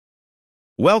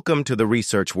Welcome to the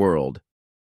research world.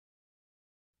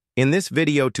 In this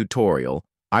video tutorial,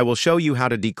 I will show you how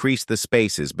to decrease the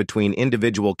spaces between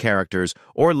individual characters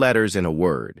or letters in a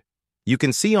word. You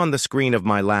can see on the screen of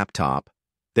my laptop,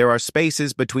 there are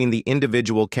spaces between the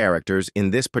individual characters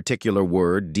in this particular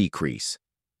word, decrease.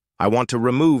 I want to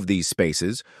remove these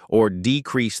spaces or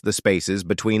decrease the spaces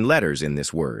between letters in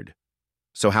this word.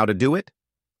 So how to do it?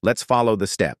 Let's follow the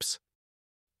steps.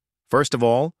 First of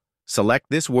all, select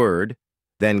this word,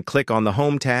 then click on the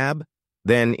Home tab,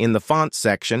 then in the Fonts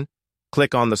section,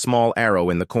 click on the small arrow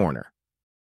in the corner.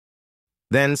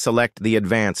 Then select the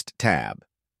Advanced tab.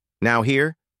 Now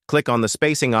here, click on the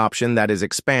spacing option that is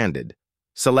expanded.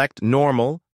 Select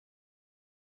Normal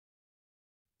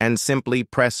and simply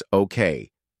press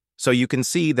OK. So you can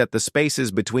see that the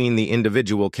spaces between the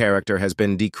individual character has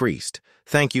been decreased.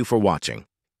 Thank you for watching.